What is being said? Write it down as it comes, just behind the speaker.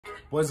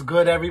What's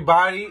good,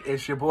 everybody?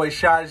 It's your boy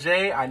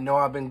DHgate. I know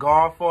I've been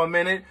gone for a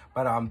minute,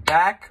 but I'm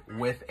back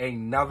with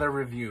another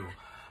review.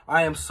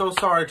 I am so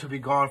sorry to be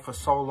gone for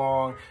so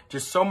long.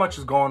 Just so much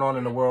is going on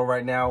in the world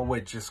right now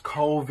with just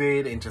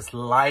COVID and just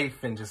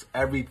life and just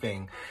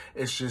everything.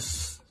 It's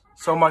just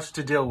so much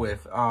to deal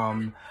with.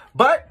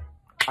 But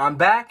I'm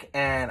back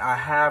and I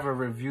have a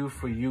review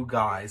for you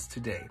guys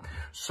today.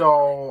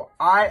 So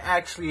I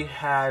actually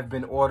have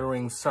been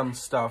ordering some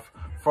stuff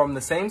from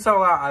the same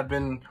seller I've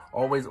been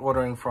always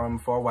ordering from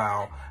for a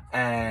while.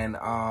 And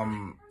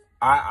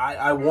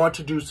I want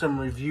to do some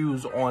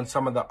reviews on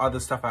some of the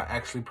other stuff I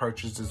actually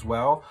purchased as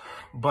well.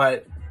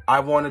 But I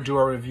want to do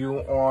a review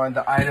on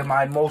the item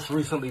I most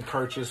recently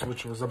purchased,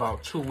 which was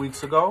about 2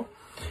 weeks ago.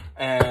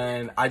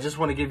 And I just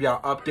want to give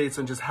y'all updates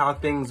on just how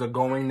things are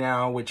going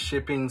now with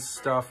shipping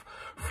stuff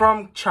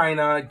from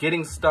China,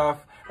 getting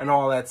stuff and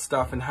all that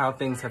stuff, and how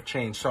things have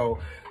changed. So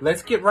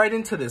let's get right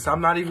into this. I'm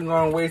not even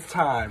going to waste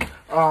time.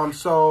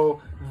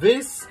 So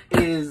this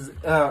is,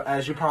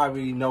 as you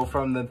probably know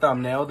from the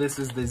thumbnail, this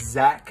is the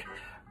Zack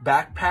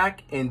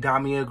backpack in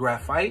Damier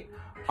Graphite.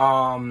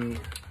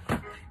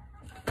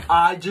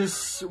 I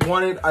just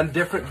wanted a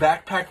different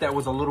backpack that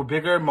was a little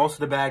bigger. Most of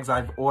the bags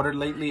I've ordered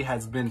lately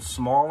has been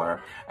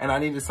smaller, and I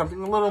needed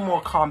something a little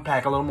more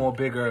compact, a little more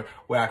bigger,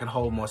 where I could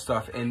hold more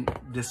stuff, and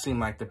this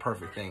seemed like the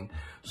perfect thing.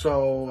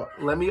 So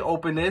let me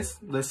open this.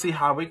 Let's see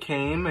how it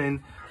came,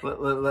 and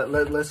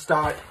let's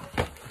start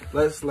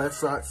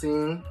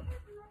seeing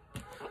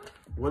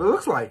what it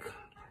looks like.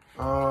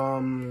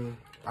 I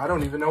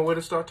don't even know where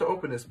to start to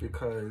open this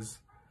because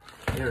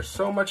there's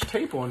so much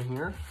tape on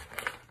here.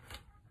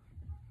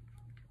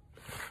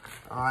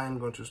 I'm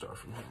going to start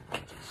from here.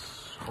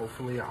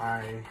 Hopefully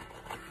I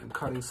am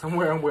cutting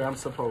somewhere where I'm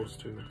supposed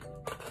to.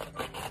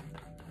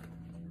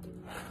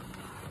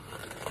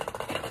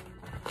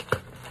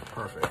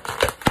 Perfect.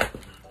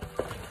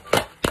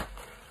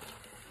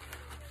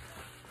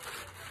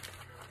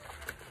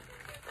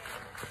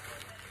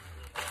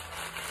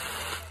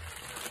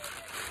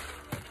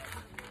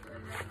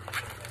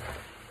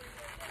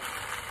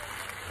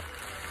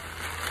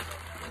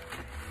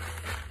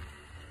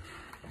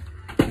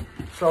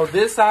 So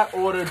this I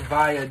ordered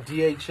via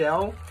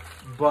DHL,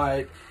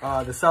 but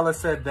the seller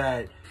said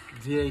that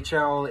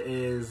DHL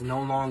is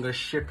no longer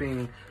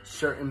shipping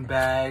certain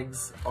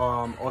bags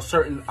or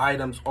certain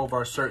items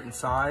over a certain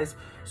size.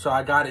 So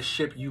I got it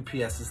shipped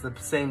UPS. It's the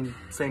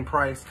same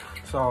price.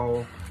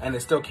 So, and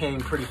it still came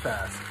pretty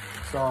fast.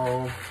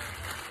 So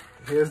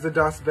here's the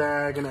dust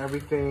bag and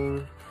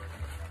everything.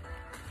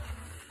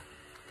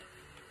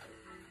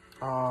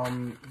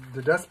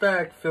 The dust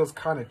bag feels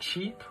kind of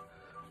cheap.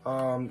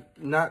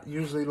 Not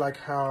usually like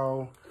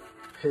how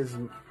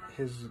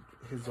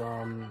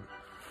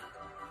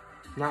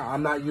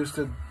I'm not used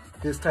to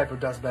this type of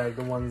dust bag.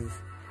 The ones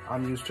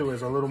I'm used to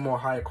is a little more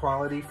higher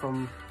quality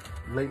from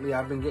lately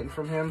I've been getting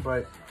from him,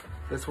 but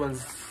this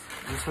one's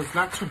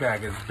not too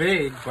bad. It's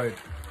big, but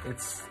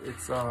it's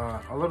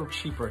a little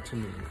cheaper to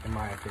me, in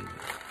my opinion.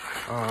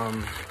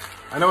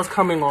 I know it's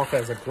coming off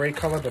as a gray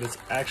color, but it's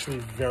actually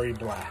very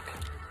black.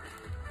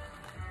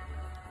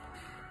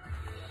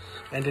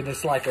 And then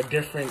it's like a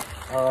different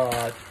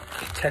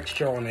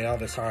texture on the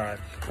other side.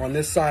 On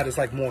this side, it's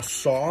like more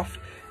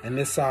soft. And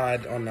this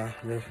side on the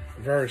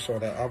reverse or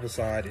the other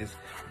side is,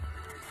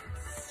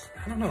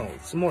 I don't know,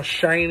 it's more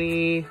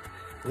shiny,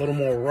 a little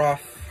more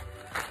rough.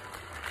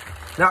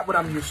 Not what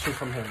I'm used to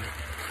from him.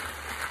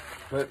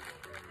 But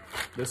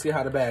let's see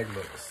how the bag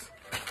looks.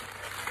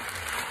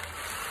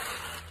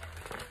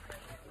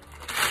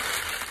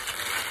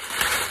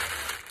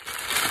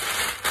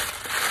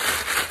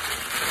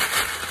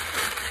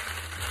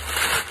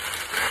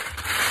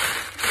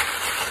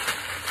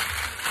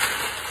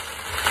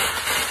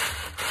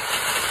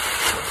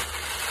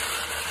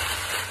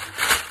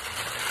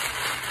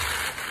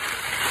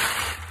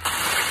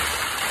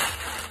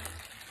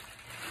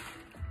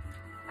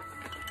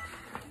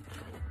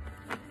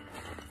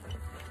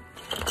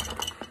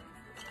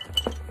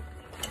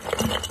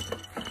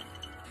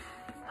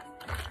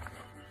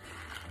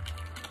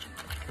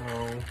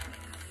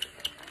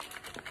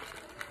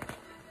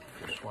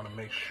 Just want to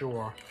make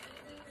sure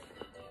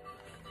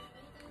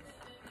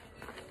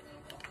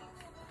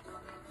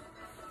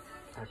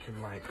I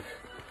can like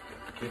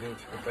get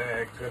into the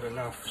bag good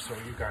enough so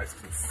you guys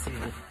can see.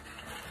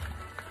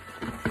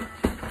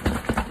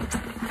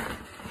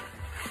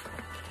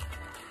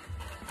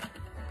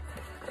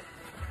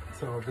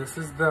 So this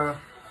is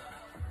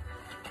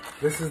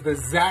the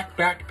Zack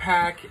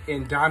backpack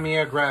in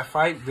Damier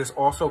Graphite. This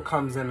also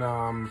comes in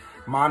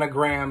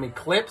Monogram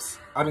Eclipse.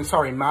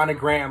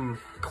 Monogram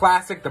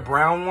Classic, the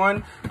brown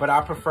one. But I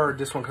prefer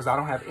this one because I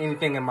don't have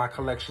anything in my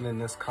collection in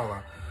this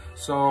color.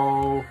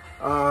 So,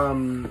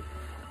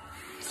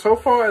 so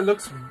far it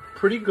looks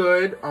pretty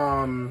good.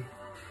 Where's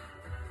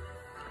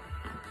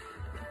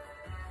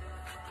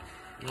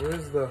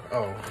the,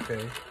 oh,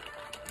 okay.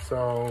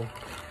 So,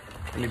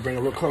 let me bring it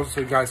a little closer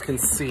so you guys can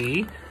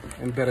see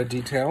in better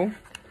detail.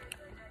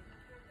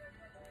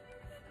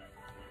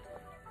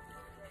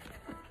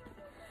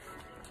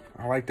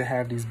 like to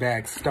have these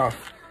bags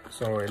stuffed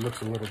so it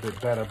looks a little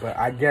bit better. But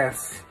I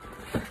guess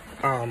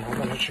I'm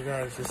gonna let you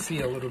guys to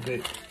see a little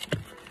bit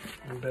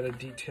in better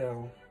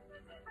detail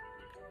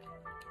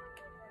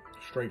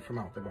straight from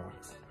out the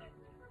box.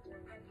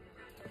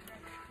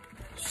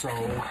 So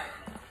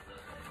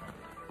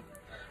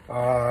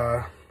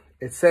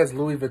it says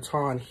Louis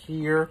Vuitton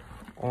here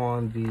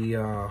on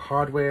the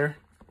hardware.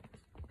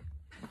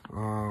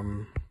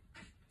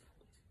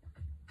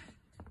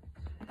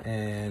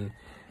 And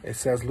it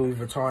says Louis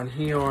Vuitton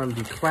here on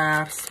the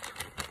clasp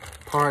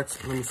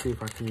parts. Let me see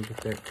if I can get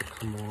that to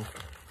come off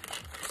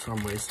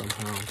some way,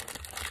 somehow.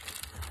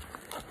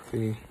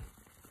 See,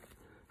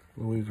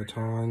 Louis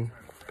Vuitton,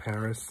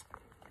 Paris.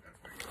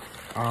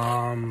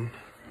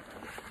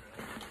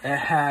 It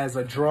has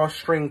a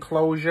drawstring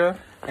closure,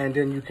 and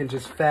then you can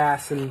just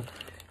fasten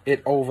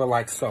it over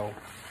like so.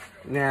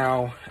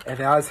 Now, it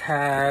does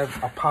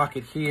have a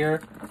pocket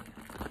here.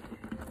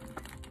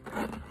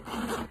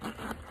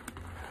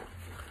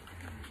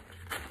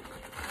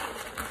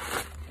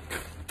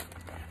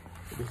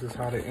 This is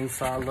how the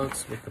inside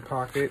looks with the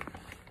pocket.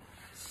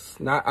 It's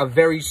not a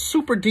very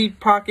super deep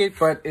pocket,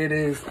 but it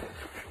is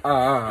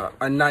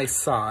a nice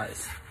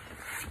size.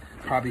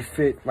 Probably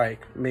fit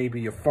like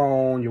maybe your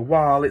phone, your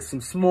wallet,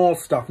 some small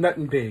stuff,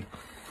 nothing big.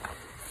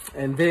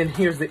 And then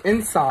here's the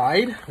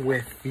inside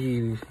with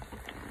the,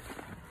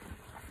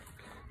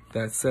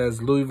 that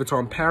says Louis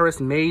Vuitton Paris,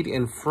 made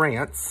in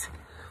France.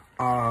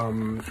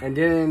 And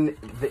then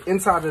the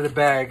inside of the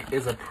bag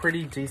is a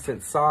pretty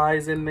decent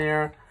size in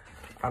there.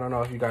 I don't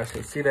know if you guys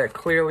can see that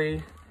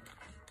clearly,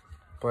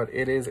 but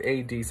it is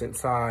a decent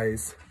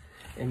size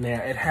in there.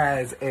 It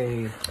has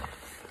a,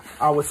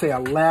 I would say, a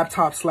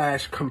laptop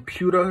slash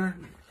computer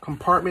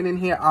compartment in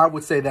here. I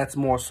would say that's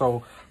more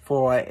so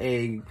for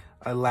a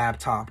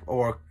laptop,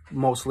 or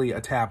mostly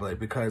a tablet,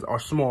 because, or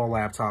small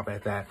laptop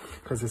at that,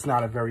 because it's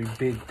not a very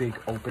big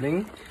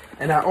opening.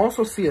 And I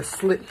also see a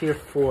slit here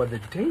for the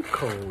date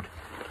code,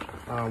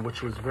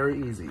 which was very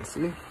easy.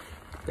 See,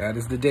 that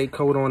is the date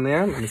code on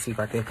there. Let me see if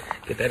I can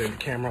get that in the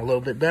camera a little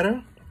bit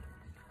better.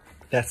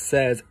 That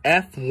says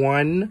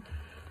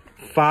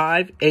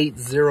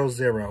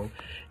F15800.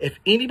 If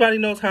anybody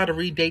knows how to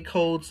read date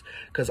codes,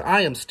 because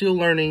I am still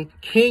learning,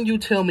 can you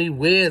tell me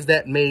where is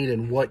that made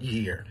and what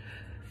year?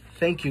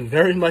 Thank you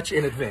very much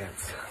in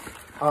advance.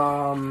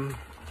 But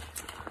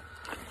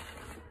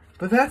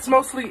that's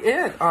mostly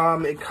it.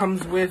 It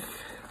comes with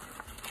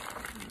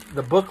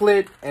the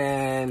booklet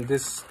and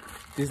these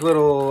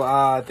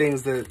little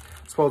things that are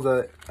supposed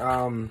to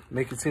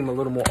make it seem a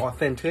little more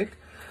authentic.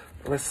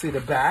 Let's see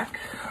the back.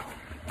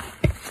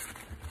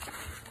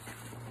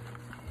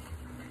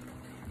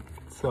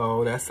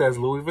 So that says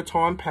Louis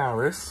Vuitton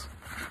Paris.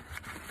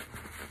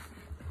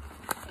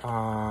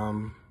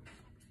 And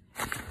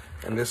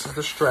this is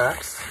the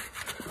straps.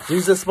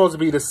 These are supposed to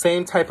be the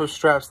same type of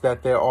straps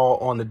that they're all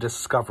on the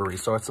Discovery.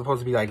 So it's supposed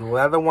to be like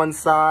leather one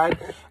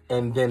side,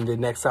 and then the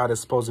next side is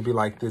supposed to be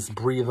like this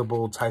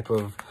breathable type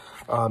of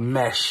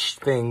mesh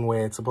thing,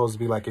 where it's supposed to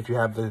be like if you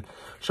have the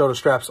shoulder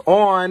straps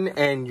on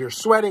and you're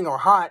sweating or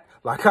hot,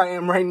 like I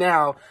am right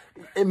now,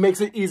 it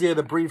makes it easier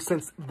to breathe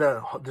since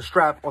the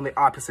strap on the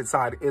opposite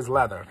side is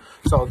leather.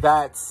 So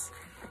that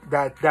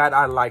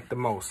I like the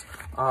most.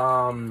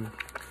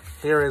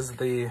 Here is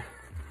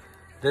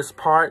this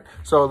part.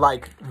 So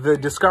like the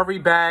Discovery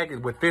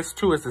bag with this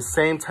too is the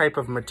same type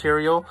of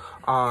material.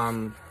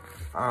 And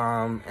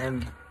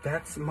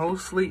that's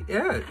mostly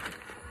it.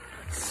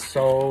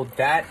 So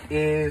that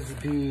is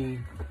the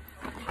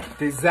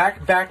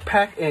Zack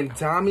backpack in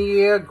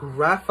Damier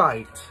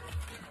Graphite.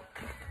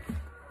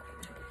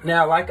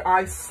 Now, like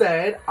I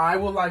said, I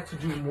would like to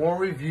do more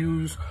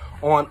reviews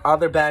on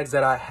other bags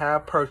that I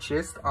have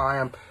purchased. I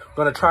am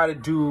going to try to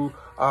do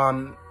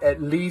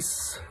at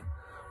least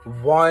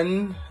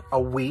one a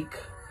week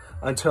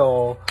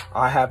until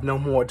I have no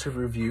more to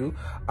review.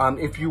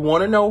 If you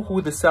want to know who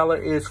the seller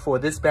is for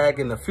this bag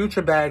and the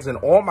future bags and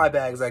all my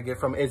bags I get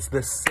from, it's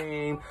the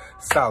same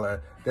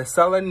seller. The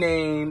seller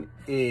name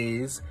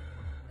is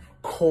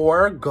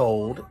Core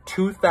Gold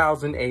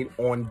 2008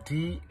 on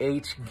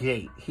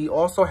DHgate. He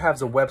also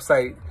has a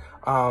website.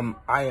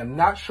 I am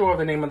not sure of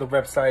the name of the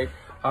website.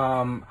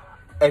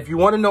 If you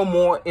want to know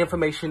more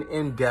information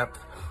in depth,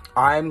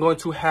 I'm going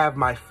to have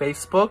my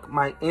Facebook,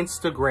 my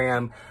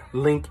Instagram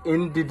link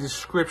in the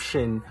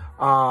description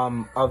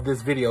of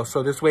this video.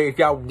 So this way, if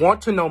y'all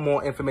want to know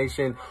more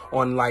information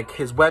on like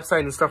his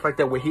website and stuff like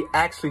that, where he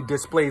actually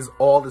displays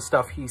all the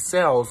stuff he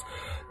sells,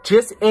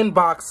 just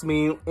inbox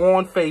me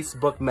on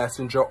Facebook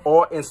Messenger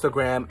or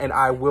Instagram, and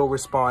I will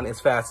respond as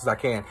fast as I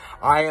can.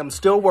 I am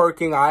still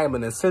working. I am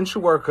an essential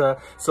worker,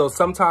 so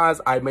sometimes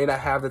I may not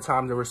have the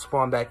time to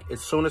respond back as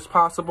soon as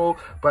possible,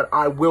 but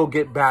I will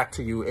get back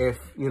to you. If,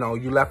 you know,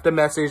 you left a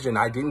message and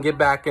I didn't get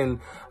back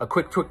in a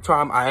quick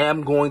time, I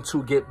am going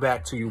to get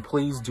back to you.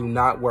 Please do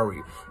not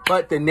worry.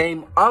 But the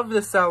name of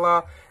the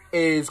seller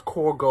is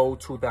Core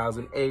Gold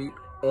 2008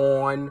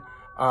 on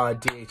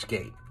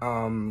DHgate.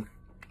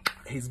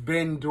 He's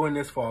been doing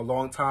this for a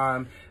long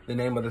time. The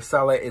name of the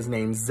seller is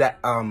named Zack.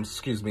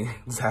 Excuse me,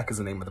 Zack is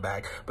the name of the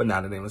bag, but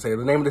not the name of the seller.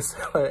 The name of the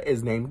seller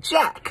is named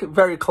Jack.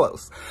 Very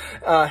close.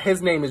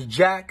 His name is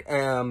Jack.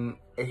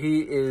 He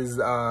is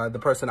the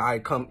person I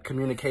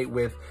communicate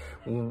with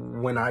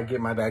when I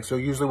get my bag. So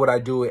usually what I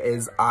do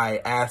is I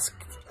ask,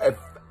 if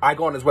I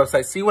go on his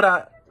website, see what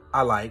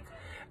I like,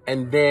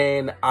 and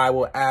then I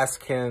will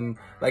ask him,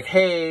 like,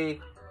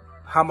 hey,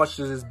 how much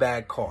does this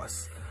bag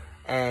cost?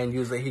 And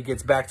usually he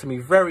gets back to me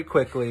very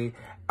quickly,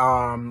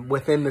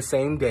 within the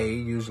same day,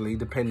 usually,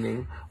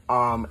 depending.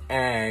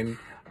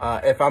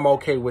 If I'm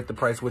okay with the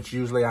price, which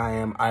usually I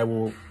am, I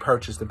will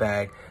purchase the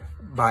bag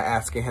by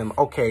asking him,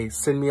 okay,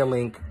 send me a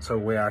link to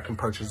where I can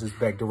purchase this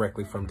bag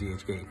directly from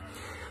DHgate.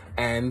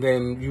 And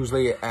then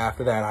usually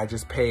after that, I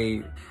just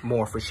pay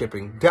more for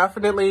shipping.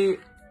 Definitely,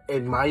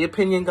 in my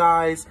opinion,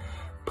 guys,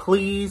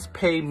 please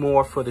pay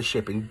more for the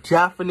shipping.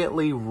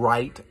 Definitely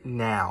right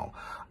now.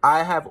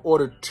 I have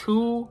ordered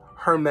 2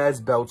 Hermes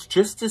belts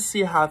just to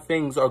see how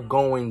things are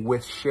going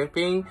with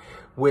shipping,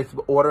 with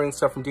ordering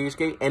stuff from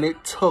DHgate, and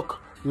it took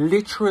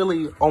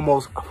literally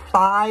almost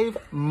 5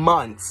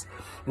 months.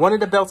 One of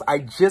the belts I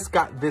just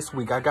got this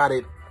week. I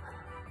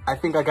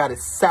think I got it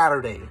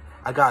Saturday.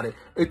 I got it.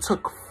 It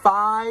took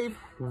 5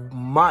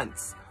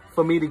 months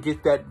for me to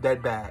get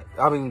that bag.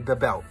 I mean, the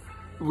belt.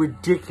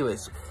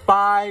 Ridiculous.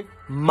 5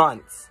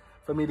 months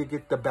for me to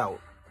get the belt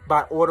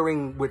by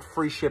ordering with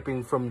free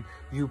shipping from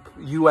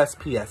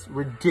USPS.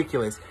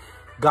 Ridiculous.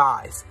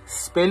 Guys,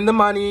 spend the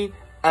money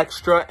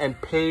extra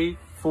and pay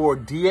for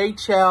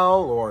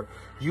DHL or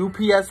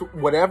UPS,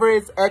 whatever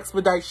is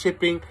expedite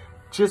shipping.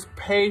 Just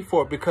pay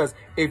for it, because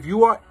if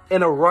you are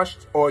in a rush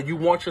or you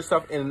want your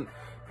stuff in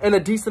a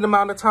decent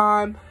amount of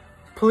time,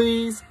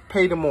 please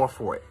pay them more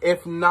for it.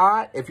 If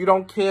not, if you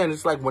don't care, and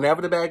it's like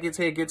whenever the bag gets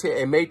here,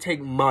 it may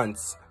take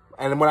months.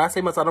 And when I say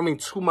months, I don't mean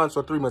 2 months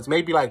or 3 months.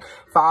 Maybe like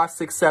 5,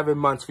 6, 7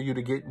 months for you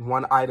to get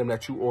one item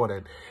that you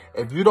ordered.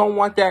 If you don't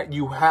want that,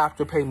 you have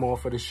to pay more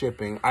for the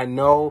shipping. I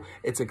know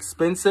it's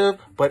expensive,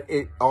 but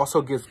it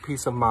also gives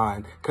peace of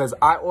mind. Because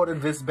I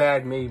ordered this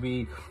bag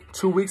maybe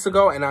 2 weeks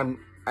ago, and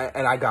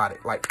I got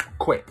it like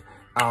quick.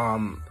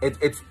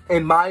 It's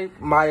in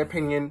my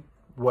opinion,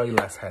 way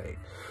less headache.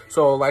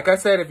 So like I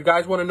said, if you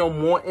guys want to know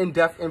more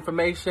in-depth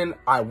information,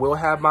 I will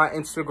have my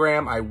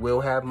Instagram, I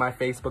will have my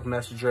Facebook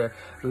Messenger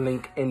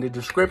link in the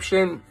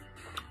description,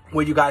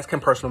 where you guys can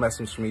personal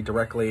message me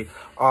directly,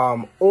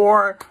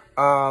 or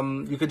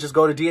you could just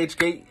go to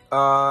DHgate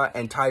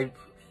and type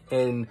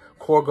in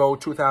Corgo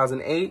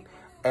 2008,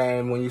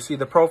 and when you see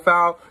the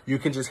profile, you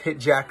can just hit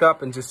Jack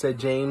up and just say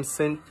James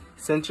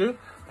sent you,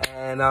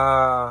 and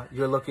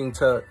you're looking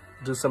to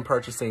do some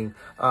purchasing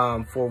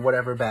for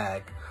whatever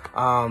bag.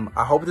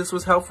 I hope this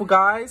was helpful,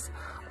 guys.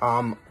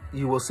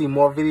 You will see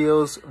more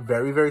videos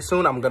very, very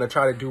soon. I'm going to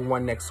try to do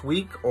one next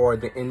week or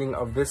the ending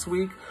of this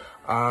week,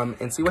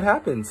 and see what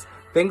happens.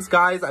 Thanks,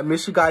 guys. I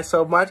miss you guys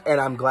so much, and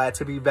I'm glad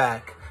to be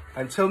back.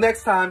 Until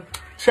next time,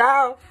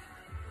 ciao.